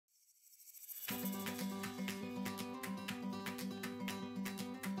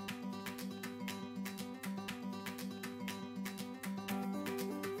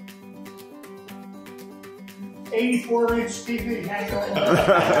84-inch TV hanging on.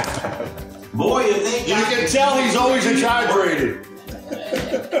 Boy, if they You can tell he's always exaggerated.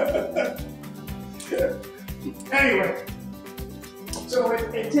 Anyway, so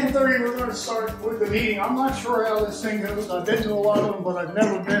at 10:30 we're going to start with the meeting. I'm not sure how this thing goes. I've been to a lot of them, but I've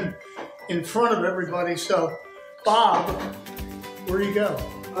never been in front of everybody. So, Bob, where you go?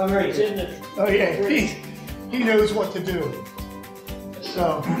 I'm right there. Oh yeah, he knows what to do.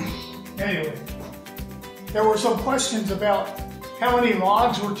 So, anyway, there were some questions about how many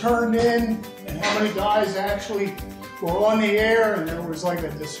logs were turned in and how many guys actually were on the air, and there was like a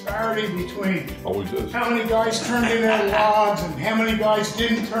disparity between Always is. how many guys turned in their logs and how many guys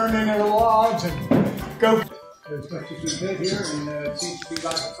didn't turn in their logs, and go. As much as we could here, and it seems to be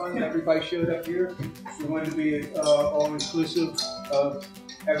lots of fun. Everybody showed up here. We wanted to be all inclusive of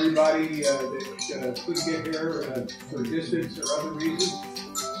everybody that couldn't get here for distance or other reasons.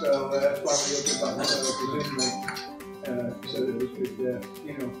 So that's why we opened up the Zoom link, so that we could,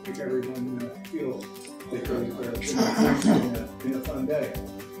 make everyone feel that it's been a fun day.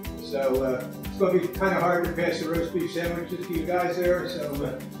 So it's going to be kind of hard to pass the roast beef sandwiches to you guys there.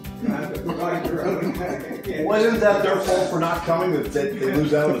 So I have to provide your own. Wasn't that their fault for not coming? That they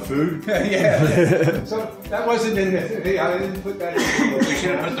lose out on the food? Yeah. So that wasn't in the. I didn't put that in. We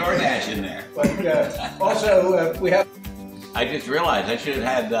should have put DoorDash in there. But also we have. I just realized I should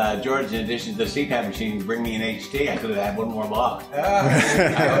have had George, in addition to the CPAP machine, bring me an HT. I could have had one more log. I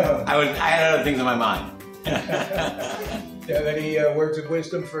had other things in my mind. Do you have any words of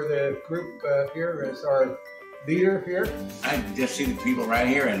wisdom for the group here as our leader here? I just see the people right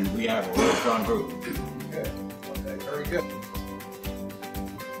here, and we have a real strong group. Good. Okay, very good.